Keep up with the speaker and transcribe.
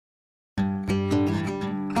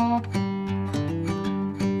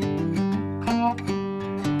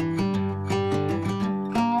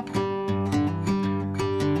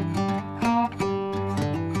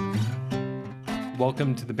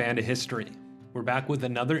welcome to the Band of History. We're back with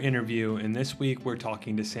another interview, and this week we're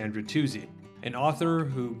talking to Sandra Tooze, an author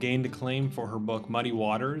who gained acclaim for her book Muddy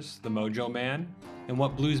Waters, The Mojo Man, and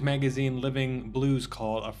what blues magazine Living Blues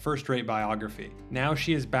called a first-rate biography. Now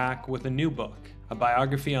she is back with a new book, a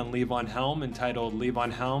biography on Levon Helm entitled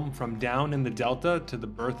Levon Helm: From Down in the Delta to the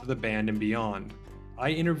Birth of the Band and Beyond.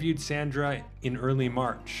 I interviewed Sandra in early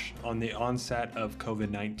March on the onset of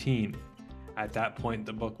COVID-19. At that point,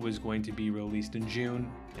 the book was going to be released in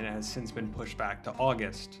June, and it has since been pushed back to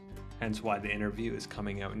August, hence why the interview is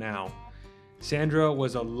coming out now. Sandra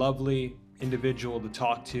was a lovely individual to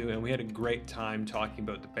talk to, and we had a great time talking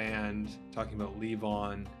about the band, talking about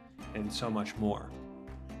Levon, and so much more.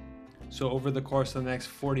 So over the course of the next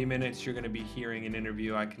 40 minutes, you're going to be hearing an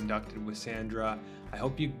interview I conducted with Sandra. I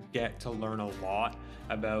hope you get to learn a lot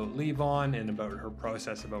about Levon and about her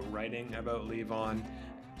process about writing about Levon.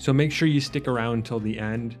 So make sure you stick around till the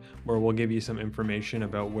end, where we'll give you some information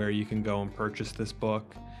about where you can go and purchase this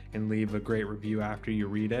book and leave a great review after you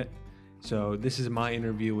read it. So this is my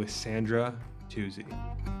interview with Sandra Tooze.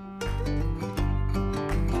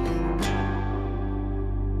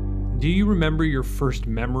 Do you remember your first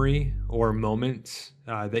memory or moment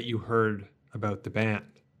that you heard about the band?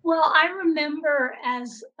 Well, I remember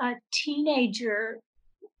as a teenager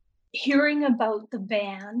hearing about the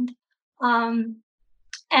band,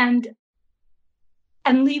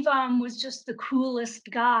 and Levon was just the coolest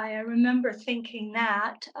guy. I remember thinking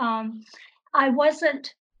that. I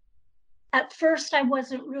wasn't At first, I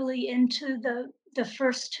wasn't really into the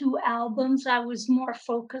first two albums. I was more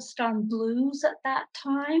focused on blues at that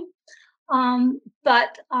time.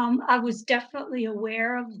 But I was definitely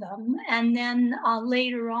aware of them. And then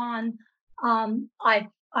later on,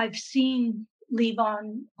 I've seen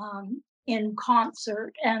Levon in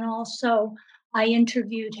concert, and also I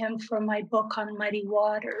interviewed him for my book on Muddy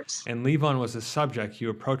Waters. And Levon was the subject you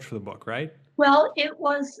approached for the book, right? Well, it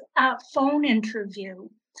was a phone interview.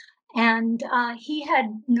 And he had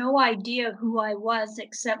no idea who I was,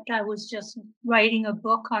 except I was just writing a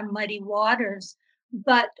book on Muddy Waters.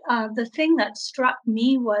 But the thing that struck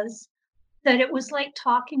me was that it was like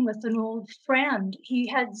talking with an old friend. He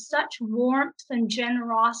had such warmth and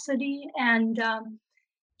generosity, and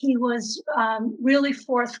he was really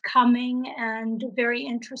forthcoming and very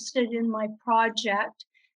interested in my project.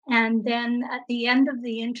 And then at the end of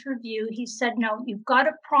the interview, he said, "No, you've got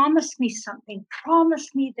to promise me something.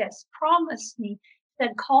 Promise me this. Promise me." He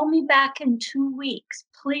said, "Call me back in 2 weeks,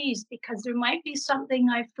 please, because there might be something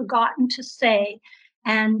I've forgotten to say.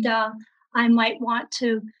 And I might want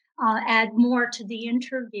to add more to the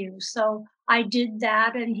interview." So I did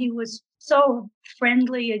that, and he was so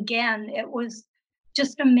friendly again. It was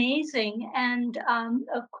just amazing. And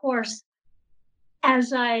of course,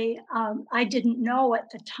 as I didn't know at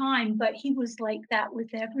the time, but he was like that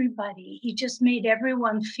with everybody. He just made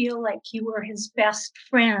everyone feel like you were his best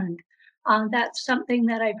friend. That's something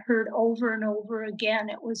that I've heard over and over again.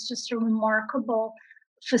 It was just a remarkable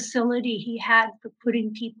facility he had for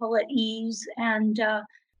putting people at ease and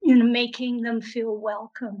making them feel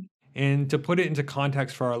welcome. And to put it into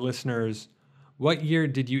context for our listeners, what year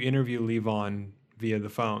did you interview Levon via the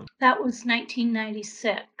phone? That was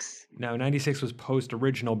 1996. Now, 96 was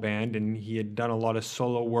post-original band, and he had done a lot of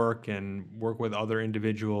solo work and work with other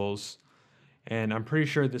individuals. And I'm pretty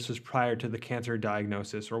sure this was prior to the cancer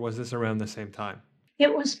diagnosis, or was this around the same time?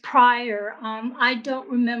 It was prior. I don't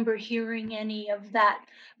remember hearing any of that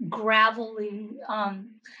gravelly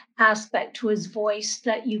aspect to his voice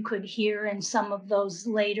that you could hear in some of those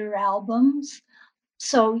later albums.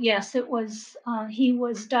 So yes, it was. He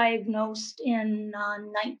was diagnosed in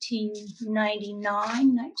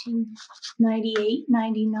 1999, 1998,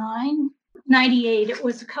 99. 98. It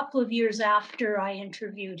was a couple of years after I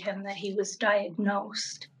interviewed him that he was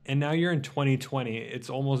diagnosed. And now you're in 2020. It's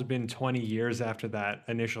almost been 20 years after that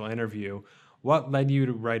initial interview. What led you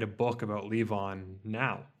to write a book about Levon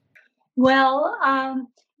now? Well,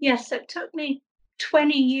 yes, it took me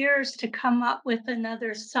 20 years to come up with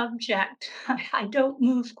another subject. I don't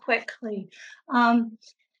move quickly. Um,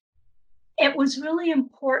 it was really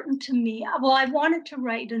important to me. Well, I wanted to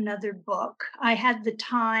write another book. I had the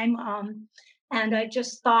time, and I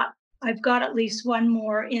just thought I've got at least one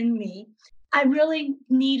more in me. I really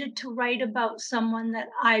needed to write about someone that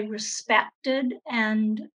I respected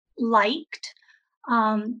and liked.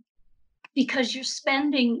 Um, because you're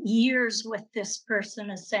spending years with this person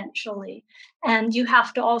essentially, and you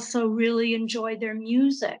have to also really enjoy their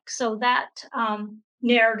music. So that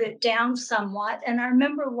narrowed it down somewhat. And I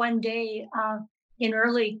remember one day in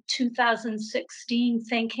early 2016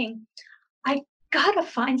 thinking, I gotta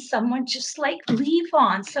find someone just like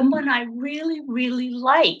Levon, someone I really, really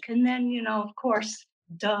like. And then, of course,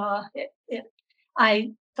 duh,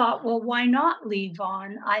 I thought, well, why not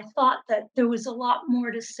Levon? I thought that there was a lot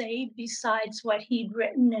more to say besides what he'd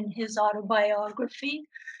written in his autobiography.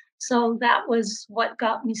 So that was what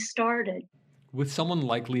got me started. With someone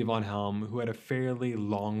like Lee Von Helm, who had a fairly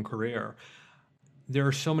long career, there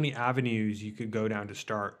are so many avenues you could go down to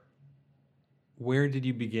start. Where did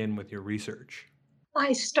you begin with your research?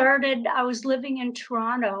 I was living in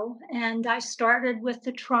Toronto, and I started with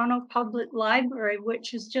the Toronto Public Library,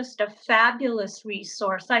 which is just a fabulous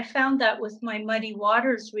resource. I found that with my Muddy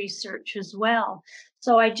Waters research as well.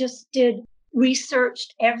 So I just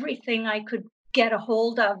researched everything I could get a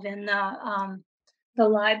hold of in the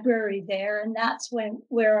library there, and that's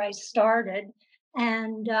where I started.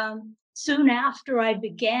 And soon after I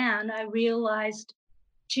began, I realized,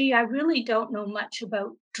 gee, I really don't know much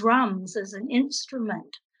about drums as an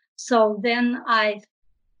instrument. So then I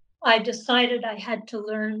decided I had to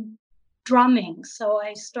learn drumming. So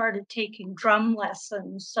I started taking drum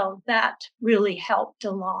lessons. So that really helped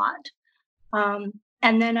a lot.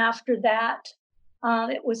 And then after that,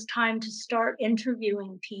 it was time to start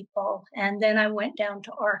interviewing people. And then I went down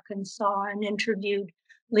to Arkansas and interviewed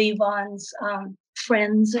Levon's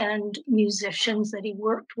friends and musicians that he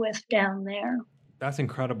worked with down there. That's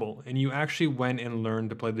incredible. And you actually went and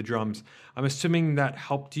learned to play the drums. I'm assuming that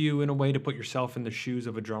helped you in a way to put yourself in the shoes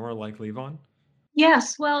of a drummer like Levon?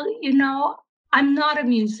 Yes, well, I'm not a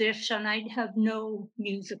musician. I have no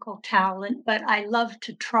musical talent, but I love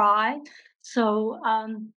to try. So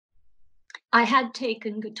I had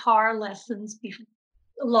taken guitar lessons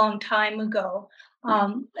a long time ago.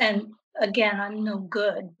 And again, I'm no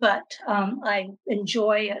good, but I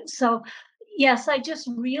enjoy it. So, yes, I just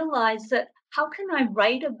realized that how can I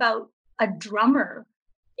write about a drummer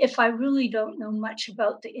if I really don't know much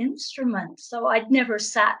about the instrument? So, I'd never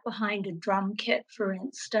sat behind a drum kit, for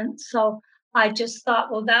instance. So, I just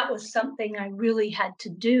thought, well, that was something I really had to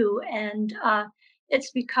do. And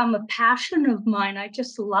it's become a passion of mine. I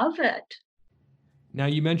just love it. Now,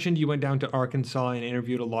 you mentioned you went down to Arkansas and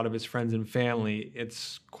interviewed a lot of his friends and family.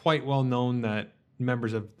 It's quite well known that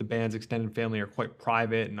members of the band's extended family are quite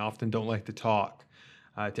private and often don't like to talk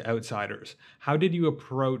to outsiders. How did you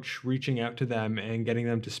approach reaching out to them and getting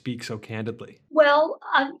them to speak so candidly? Well,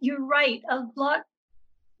 you're right.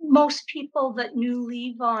 Most people that knew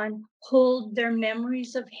Levon hold their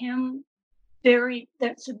memories of him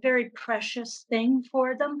that's a very precious thing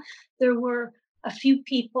for them. There were a few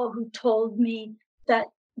people who told me that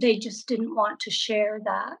they just didn't want to share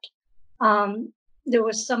that. There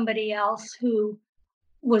was somebody else who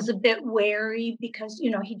was a bit wary because,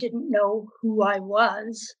 he didn't know who I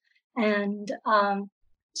was. And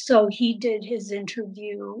so he did his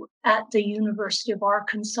interview at the University of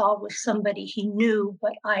Arkansas with somebody he knew,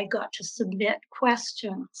 but I got to submit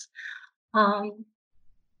questions. Um,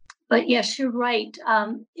 but yes, you're right.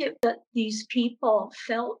 That these people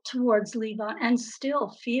felt towards Levon and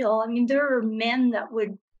still feel. I mean, there are men that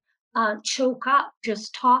would choke up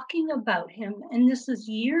just talking about him, and this is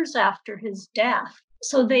years after his death.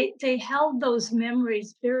 So they held those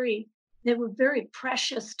memories very. They were very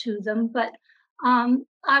precious to them. But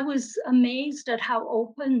I was amazed at how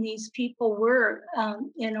open these people were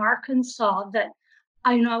in Arkansas. That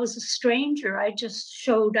I was a stranger. I just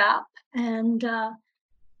showed up and.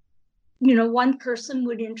 One person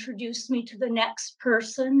would introduce me to the next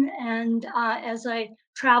person. And as I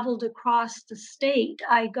traveled across the state,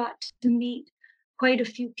 I got to meet quite a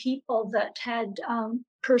few people that had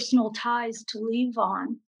personal ties to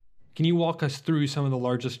Levon. Can you walk us through some of the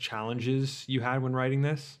largest challenges you had when writing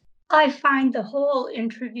this? I find the whole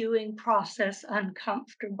interviewing process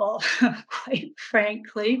uncomfortable, quite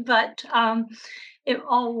frankly, but it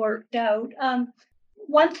all worked out.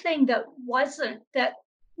 One thing that wasn't that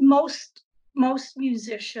most most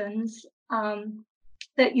musicians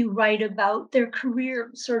that you write about, their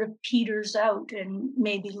career sort of peters out in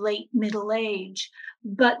maybe late middle age.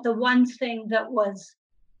 But the one thing that was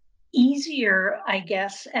easier, I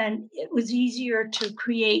guess, and it was easier to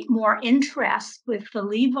create more interest with the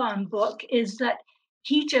Levon book is that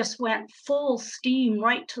he just went full steam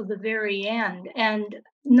right to the very end. And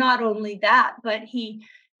not only that, but he,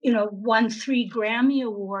 won 3 Grammy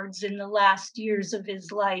Awards in the last years of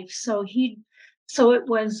his life. So it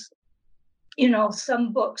was,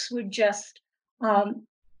 some books would just,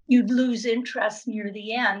 you'd lose interest near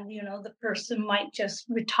the end. The person might just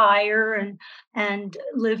retire and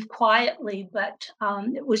live quietly, but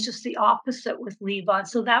it was just the opposite with Levon.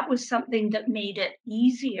 So that was something that made it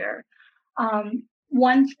easier.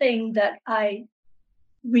 One thing that I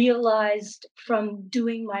realized from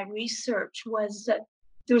doing my research was that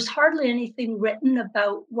there was hardly anything written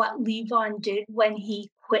about what Levon did when he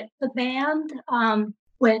quit the band,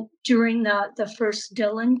 when during the first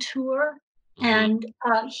Dylan tour. Hmm. And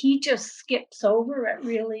he just skips over it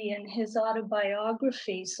really in his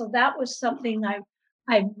autobiography. So that was something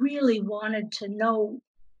I really wanted to know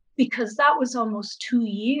because that was almost 2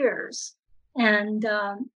 years. And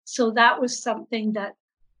so that was something that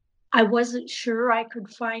I wasn't sure I could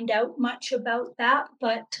find out much about that,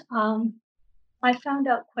 but I found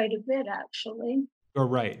out quite a bit actually. You're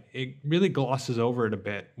right. It really glosses over it a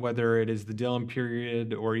bit, whether it is the Dylan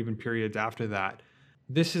period or even periods after that.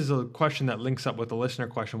 This is a question that links up with the listener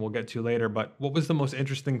question we'll get to later, but what was the most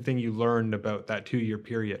interesting thing you learned about that 2 year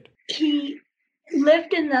period? He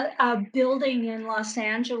lived in a building in Los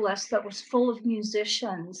Angeles that was full of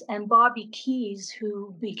musicians, and Bobby Keys,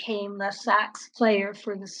 who became the sax player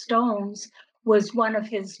for the Stones, was one of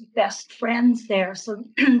his best friends there. So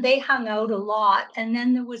they hung out a lot. And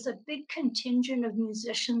then there was a big contingent of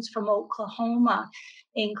musicians from Oklahoma,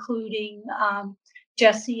 including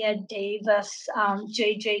Jesse Ed Davis,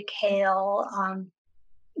 J.J. Cale,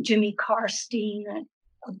 Jimmy Carstein, and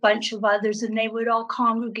a bunch of others, and they would all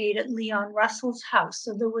congregate at Leon Russell's house.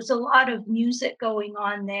 So there was a lot of music going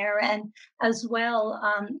on there. And as well,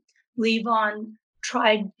 Levon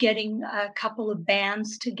tried getting a couple of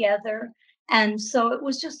bands together. And so it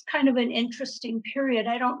was just kind of an interesting period.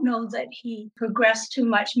 I don't know that he progressed too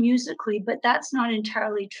much musically, but that's not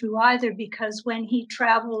entirely true either, because when he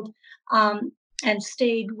traveled and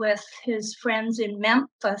stayed with his friends in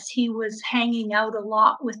Memphis, he was hanging out a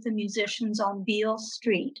lot with the musicians on Beale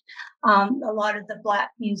Street. A lot of the Black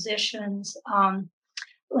musicians,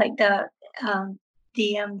 like the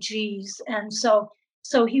DMGs, and so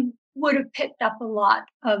he would have picked up a lot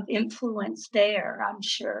of influence there, I'm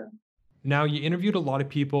sure. Now, you interviewed a lot of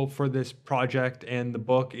people for this project, and the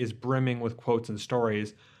book is brimming with quotes and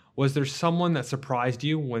stories. Was there someone that surprised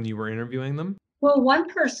you when you were interviewing them? Well, one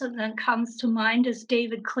person that comes to mind is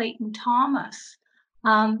David Clayton Thomas.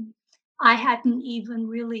 Um, I hadn't even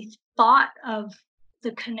really thought of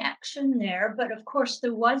the connection there, but of course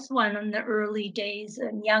there was one in the early days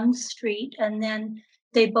in Yonge Street, and then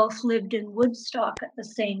they both lived in Woodstock at the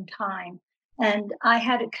same time. And I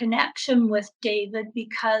had a connection with David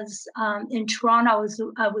because in Toronto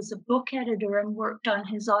I was a book editor and worked on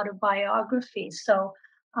his autobiography. So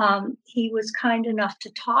he was kind enough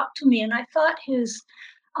to talk to me, and I thought his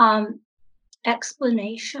um,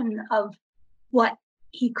 explanation of what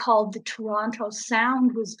he called the Toronto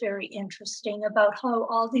sound was very interesting, about how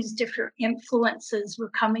all these different influences were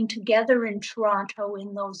coming together in Toronto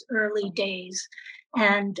in those early days,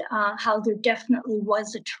 and how there definitely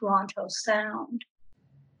was a Toronto sound.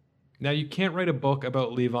 Now, you can't write a book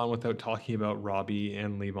about Levon without talking about Robbie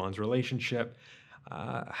and Levon's relationship.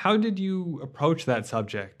 How did you approach that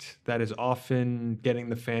subject that is often getting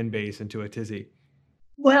the fan base into a tizzy?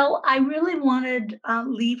 Well, I really wanted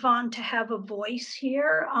Levon to have a voice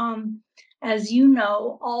here. As you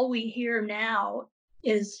know, all we hear now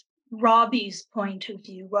is Robbie's point of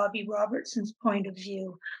view, Robbie Robertson's point of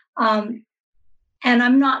view. Um, and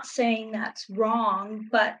I'm not saying that's wrong,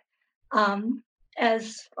 but um,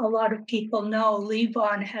 as a lot of people know,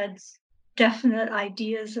 Levon had definite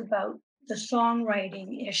ideas about the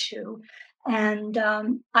songwriting issue. And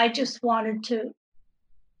I just wanted to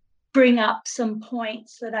bring up some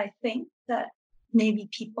points that I think that maybe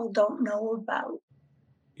people don't know about.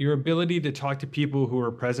 Your ability to talk to people who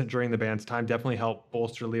were present during the band's time definitely helped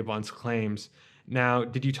bolster Levon's claims. Now,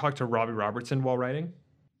 did you talk to Robbie Robertson while writing?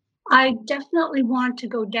 I definitely want to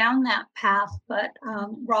go down that path, but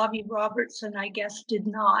Robbie Robertson, I guess, did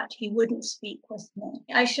not. He wouldn't speak with me.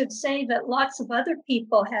 I should say that lots of other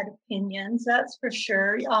people had opinions, that's for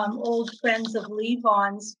sure. Old friends of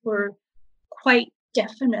Levon's were quite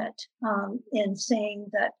definite in saying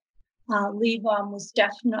that Levon was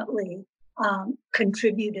definitely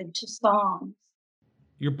contributed to songs.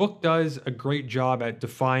 Your book does a great job at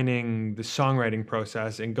defining the songwriting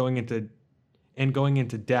process and going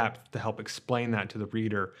into depth to help explain that to the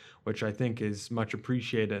reader, which I think is much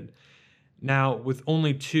appreciated. Now, with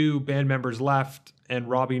only two band members left and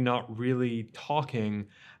Robbie not really talking,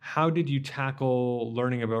 how did you tackle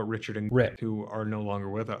learning about Richard and Rick, who are no longer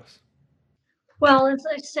with us? Well, as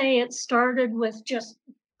I say, it started with just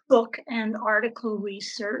book and article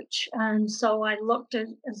research. And so I looked at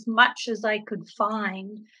as much as I could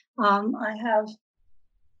find. I have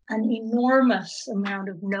an enormous amount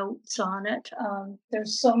of notes on it.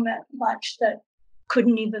 There's so much that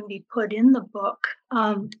couldn't even be put in the book.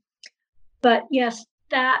 But yes,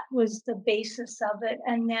 that was the basis of it.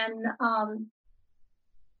 And then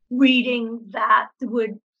reading that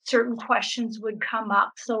would certain questions would come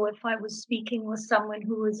up. So if I was speaking with someone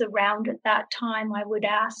who was around at that time, I would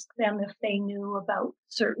ask them if they knew about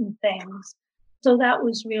certain things. So that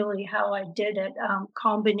was really how I did it,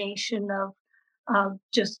 combination of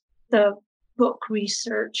just the book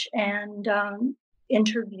research and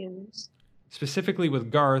interviews. Specifically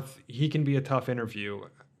with Garth, he can be a tough interview.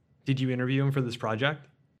 Did you interview him for this project?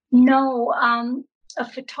 No, a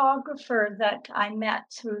photographer that I met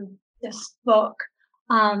through this book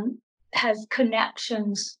um, has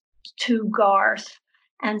connections to Garth.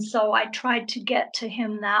 And so I tried to get to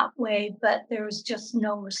him that way, but there was just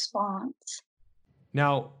no response.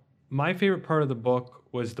 Now, my favorite part of the book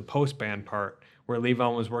was the post band part, where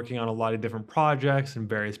Levon was working on a lot of different projects and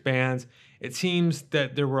various bands. It seems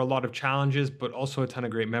that there were a lot of challenges, but also a ton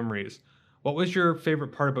of great memories. What was your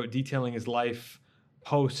favorite part about detailing his life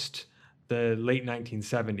post the late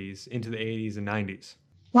 1970s into the 80s and 90s?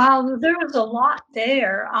 Wow, there was a lot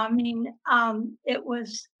there. I mean, it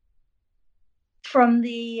was from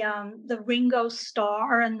the Ringo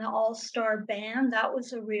Starr and the All Star Band. That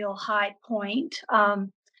was a real high point.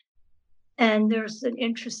 And there's an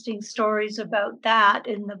interesting stories about that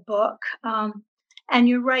in the book. And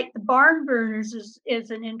you're right, the barn burners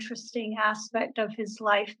is an interesting aspect of his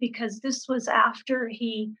life because this was after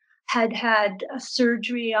he had had a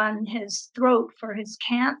surgery on his throat for his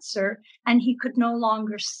cancer, and he could no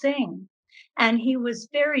longer sing. And he was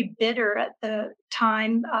very bitter at the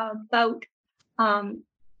time about um,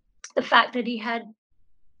 the fact that he had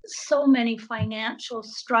so many financial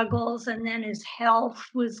struggles, and then his health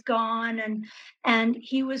was gone, and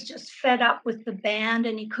he was just fed up with the band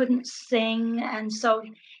and he couldn't sing, and so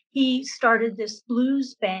he started this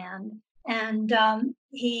blues band, and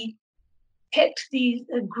he picked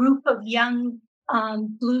a group of young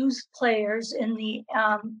blues players in the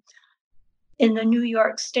New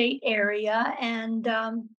York State area, and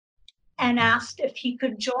asked if he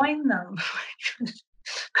could join them, which was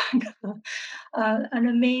kind of an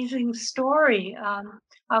amazing story.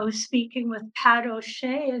 I was speaking with Pat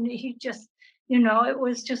O'Shea, and he just, it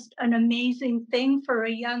was just an amazing thing for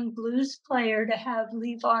a young blues player to have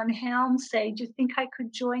Levon Helm say, "Do you think I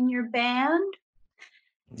could join your band?"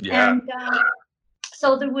 Yeah. And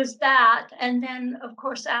so there was that. And then, of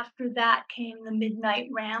course, after that came the Midnight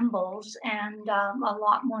Rambles and a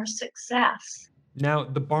lot more success. Now,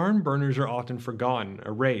 the barn burners are often forgotten,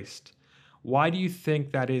 erased. Why do you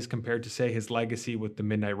think that is compared to, say, his legacy with the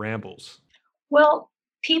Midnight Rambles? Well,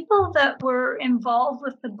 people that were involved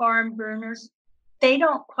with the barn burners, they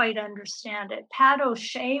don't quite understand it. Pat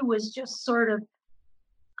O'Shea was just sort of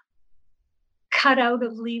cut out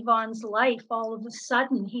of Levon's life all of a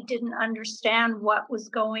sudden. He didn't understand what was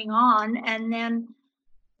going on. And then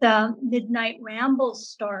the Midnight Rambles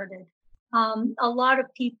started. A lot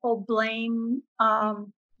of people blame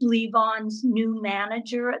Levon's new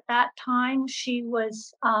manager at that time. She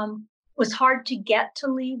was hard to get to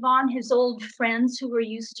Levon. His old friends who were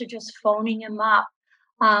used to just phoning him up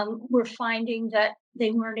were finding that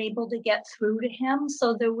they weren't able to get through to him.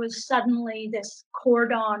 So there was suddenly this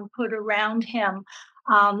cordon put around him.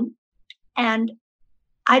 And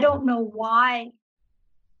I don't know why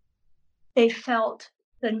they felt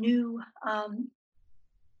the new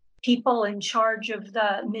people in charge of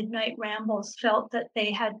the Midnight Rambles felt that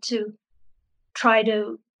they had to try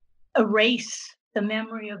to erase the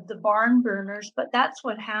memory of the barn burners, but that's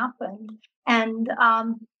what happened. And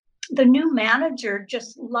the new manager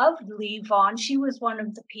just loved Levon. She was one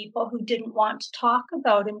of the people who didn't want to talk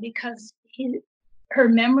about him because her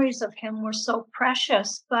memories of him were so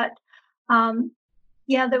precious. But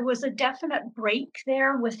yeah, there was a definite break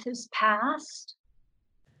there with his past.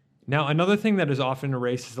 Now, another thing that is often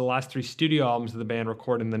erased is the last three studio albums of the band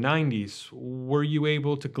recorded in the 90s. Were you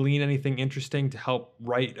able to glean anything interesting to help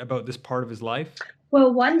write about this part of his life?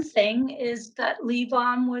 Well, one thing is that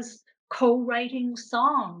Levon was co-writing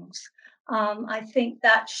songs. I think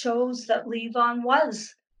that shows that Levon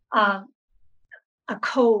was uh, a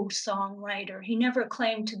co-songwriter. He never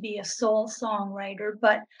claimed to be a sole songwriter,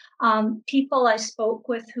 but people I spoke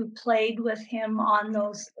with who played with him on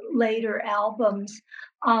those later albums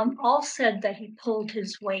all said that he pulled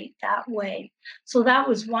his weight that way. So that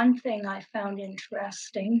was one thing I found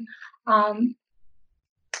interesting. Um,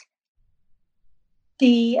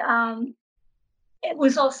 the It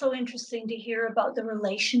was also interesting to hear about the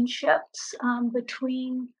relationships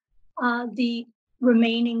between the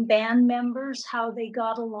remaining band members, how they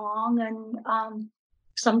got along, and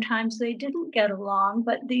sometimes they didn't get along,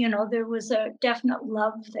 but there was a definite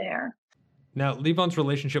love there. Now, Levon's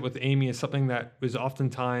relationship with Amy is something that was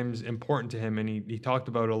oftentimes important to him, and he talked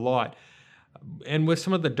about it a lot. And with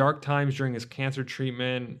some of the dark times during his cancer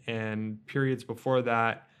treatment and periods before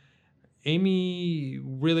that, Amy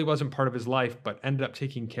really wasn't part of his life, but ended up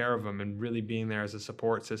taking care of him and really being there as a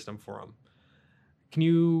support system for him. Can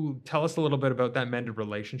you tell us a little bit about that mended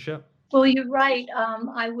relationship? Well, you're right.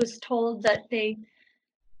 I was told that they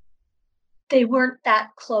weren't that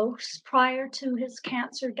close prior to his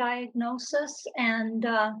cancer diagnosis, and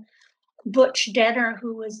Butch Denner,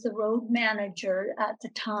 who was the road manager at the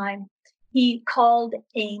time, he called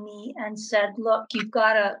Amy and said, "Look, you've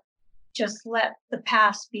got to just let the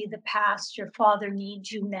past be the past. Your father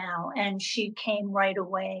needs you now." And she came right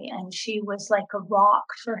away, and she was like a rock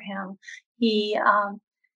for him. He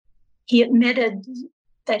he admitted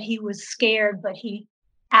that he was scared, but he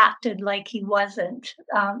acted like he wasn't,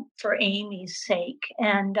 for Amy's sake.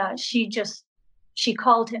 And she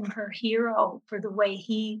called him her hero for the way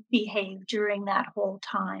he behaved during that whole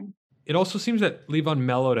time. It also seems that Levon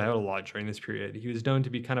mellowed out a lot during this period. He was known to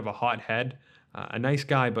be kind of a hothead, a nice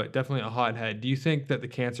guy, but definitely a hothead. Do you think that the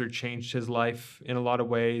cancer changed his life in a lot of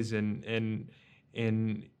ways, and in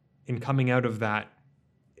in coming out of that,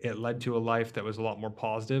 it led to a life that was a lot more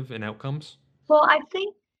positive in outcomes? Well, I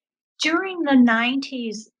think during the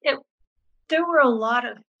 90s, there were a lot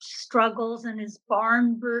of struggles, and his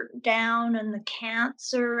barn burnt down and the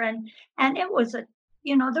cancer, and it was a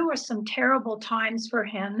there were some terrible times for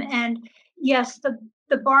him. And yes,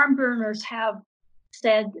 the barn burners have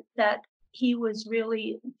said that he was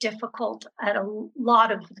really difficult at a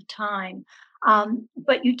lot of the time.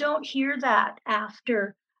 But you don't hear that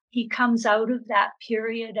after he comes out of that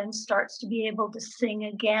period and starts to be able to sing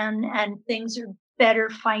again, and things are better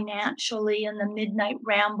financially, and the midnight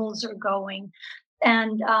rambles are going.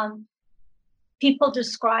 And people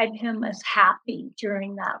describe him as happy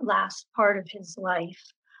during that last part of his life.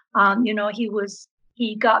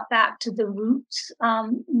 He got back to the roots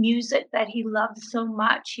music that he loved so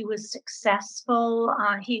much. He was successful.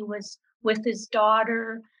 He was with his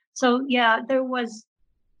daughter. So yeah, there was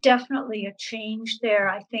definitely a change there,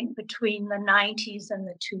 I think, between the 90s and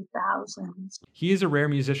the 2000s. He is a rare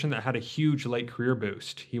musician that had a huge late career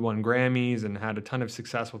boost. He won Grammys and had a ton of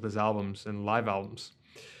success with his albums and live albums.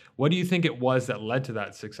 What do you think it was that led to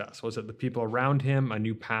that success? Was it the people around him, a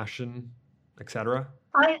new passion, etc.?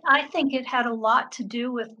 I think it had a lot to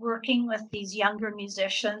do with working with these younger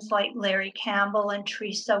musicians like Larry Campbell and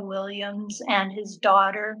Teresa Williams and his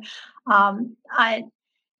daughter. I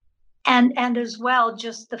and as well,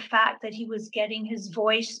 just the fact that he was getting his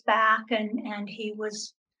voice back, and he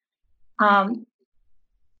was um,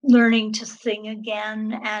 learning to sing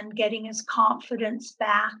again and getting his confidence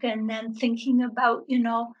back, and then thinking about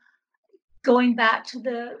going back to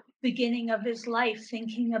the beginning of his life,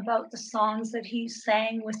 thinking about the songs that he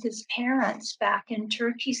sang with his parents back in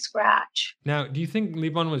Turkey Scratch. Now, do you think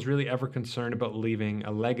Levon was really ever concerned about leaving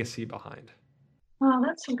a legacy behind? Oh,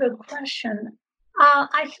 that's a good question.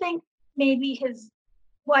 I think maybe his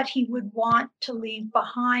what he would want to leave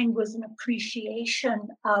behind was an appreciation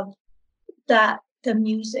of the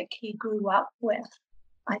music he grew up with.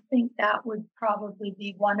 I think that would probably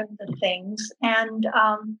be one of the things. And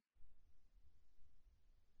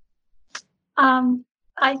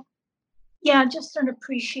I yeah, just an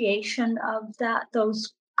appreciation of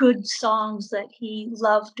those good songs that he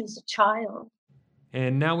loved as a child.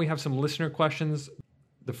 And now we have some listener questions.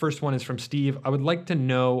 The first one is from Steve. I would like to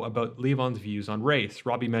know about Levon's views on race.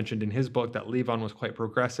 Robbie mentioned in his book that Levon was quite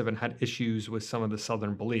progressive and had issues with some of the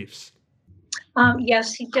Southern beliefs.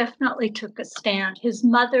 Yes, he definitely took a stand. His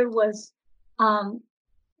mother um,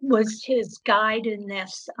 was his guide in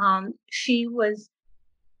this. She was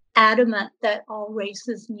adamant that all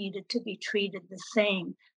races needed to be treated the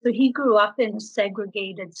same. So he grew up in a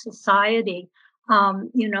segregated society.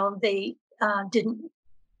 They didn't,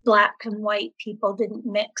 black and white people didn't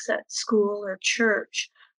mix at school or church.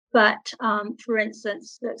 But for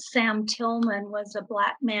instance, Sam Tillman was a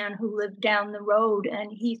black man who lived down the road,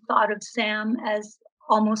 and he thought of Sam as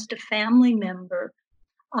almost a family member.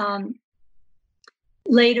 Um,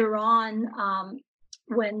 Later on,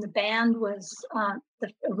 when the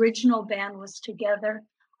original band was together,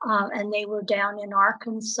 and they were down in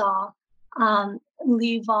Arkansas,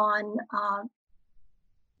 Levon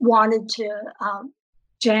wanted to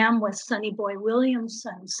jam with Sonny Boy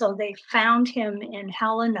Williamson. So they found him in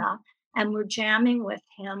Helena and were jamming with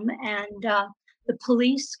him. And the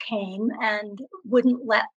police came and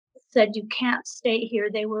said, "You can't stay here."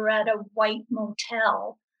 They were at a white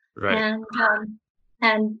motel. Right. And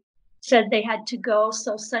and said they had to go.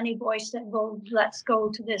 So Sonny Boy said, well, let's go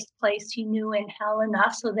to this place he knew in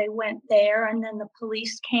Helena. So they went there, and then the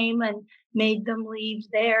police came and made them leave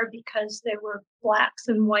there because there were blacks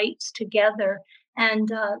and whites together.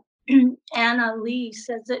 And Anna Lee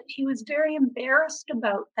says that he was very embarrassed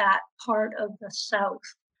about that part of the South.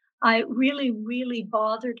 I really, really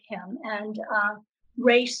bothered him. And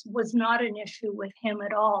race was not an issue with him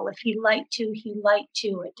at all. If he liked you, he liked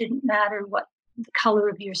you. It didn't matter what the color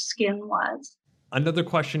of your skin was. Another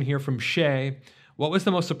question here from Shay. What was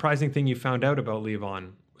the most surprising thing you found out about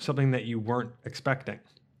Levon? Something that you weren't expecting?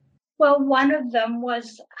 Well, one of them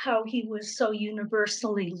was how he was so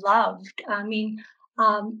universally loved. I mean,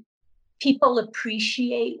 people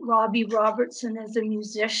appreciate Robbie Robertson as a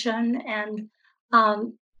musician and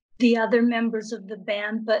the other members of the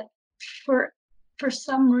band, but for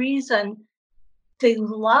some reason, the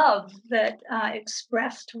love that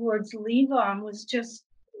expressed towards Levon was just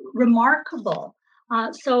remarkable.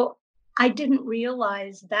 So I didn't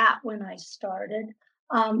realize that when I started.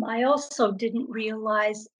 I also didn't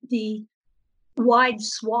realize the wide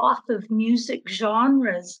swath of music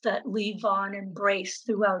genres that Levon embraced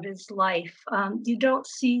throughout his life. You don't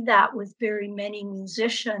see that with very many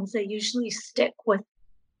musicians. They usually stick with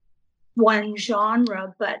one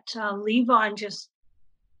genre, but Levon just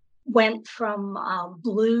went from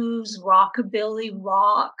blues, rockabilly,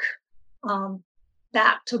 rock,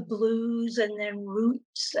 back to blues, and then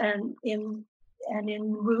roots. And in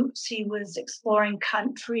roots, he was exploring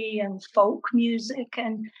country and folk music,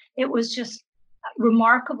 and it was just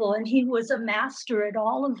remarkable. And he was a master at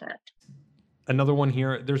all of it. Another one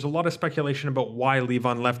here. There's a lot of speculation about why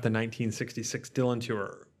Levon left the 1966 Dylan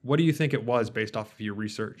tour. What do you think it was based off of your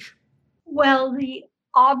research? Well, the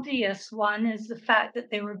obvious one is the fact that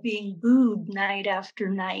they were being booed night after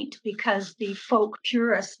night because the folk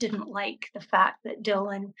purists didn't like the fact that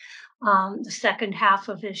Dylan, the second half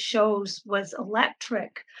of his shows was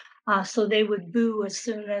electric. So they would boo as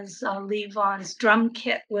soon as Levon's drum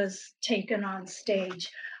kit was taken on stage.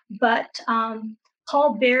 But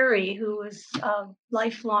Paul Berry, who was a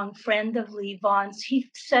lifelong friend of Levon's, he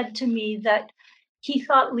said to me that he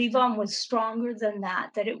thought Levon was stronger than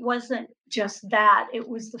that it it wasn't just that. It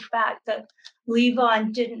was the fact that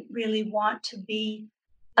Levon didn't really want to be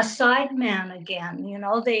a sideman again. You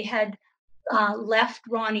know, they had left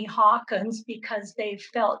Ronnie Hawkins because they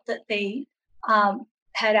felt that they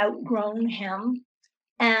had outgrown him.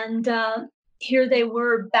 And here they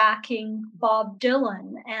were backing Bob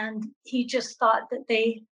Dylan. And he just thought that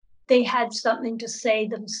they had something to say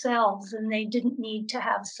themselves and they didn't need to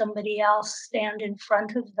have somebody else stand in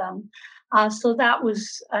front of them. So that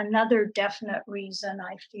was another definite reason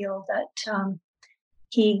I feel that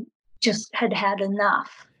he just had had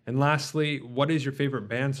enough. And lastly, what is your favorite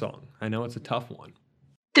band song? I know it's a tough one.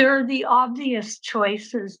 There are the obvious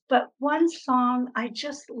choices, but one song I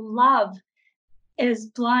just love is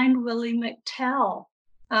Blind Willie McTell.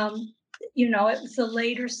 You know, it was a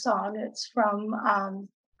later song. It's from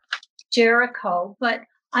Jericho, but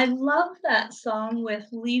I love that song with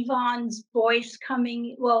Levon's voice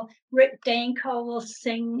coming. Well, Rick Danko will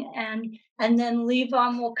sing, and then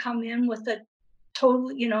Levon will come in with a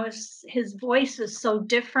total. You know, his voice is so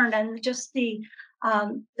different, and just the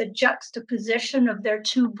juxtaposition of their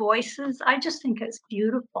two voices. I just think it's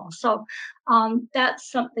beautiful. So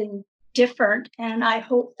that's something different, and I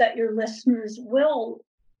hope that your listeners will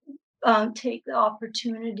take the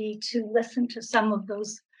opportunity to listen to some of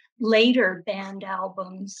those later band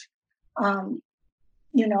albums,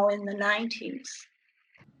 you know, in the 90s.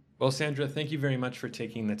 Well, Sandra, thank you very much for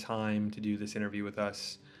taking the time to do this interview with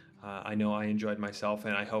us. I know I enjoyed myself,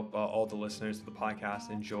 and I hope all the listeners of the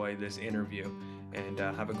podcast enjoy this interview, and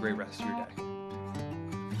have a great rest of your day.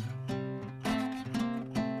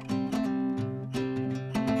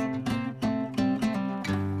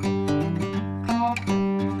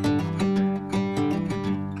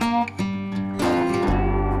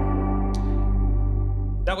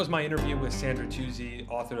 That was my interview with Sandra Tooze,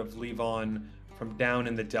 author of Levon, From Down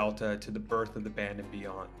in the Delta to the Birth of the Band and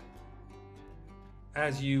Beyond.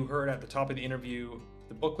 As you heard at the top of the interview,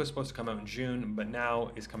 the book was supposed to come out in June, but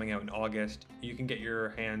now is coming out in August. You can get your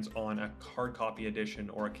hands on a hard copy edition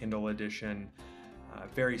or a Kindle edition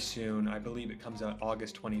very soon. I believe it comes out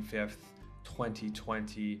August 25th,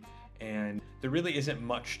 2020. And there really isn't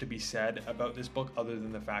much to be said about this book other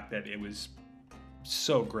than the fact that it was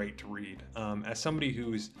so great to read. As somebody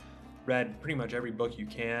who's read pretty much every book you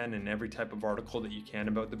can and every type of article that you can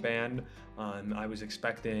about the band, I was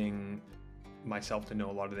expecting myself to know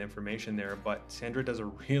a lot of the information there, but Sandra does a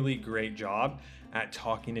really great job at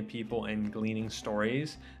talking to people and gleaning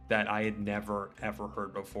stories that I had never ever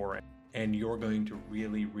heard before. And you're going to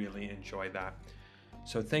really, really enjoy that.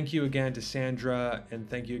 So thank you again to Sandra, and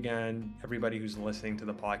thank you again, everybody who's listening to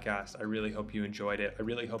the podcast. I really hope you enjoyed it. I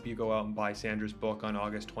really hope you go out and buy Sandra's book on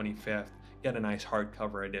August 25th, get a nice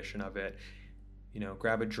hardcover edition of it,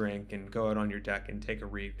 grab a drink and go out on your deck and take a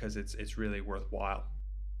read, because it's really worthwhile.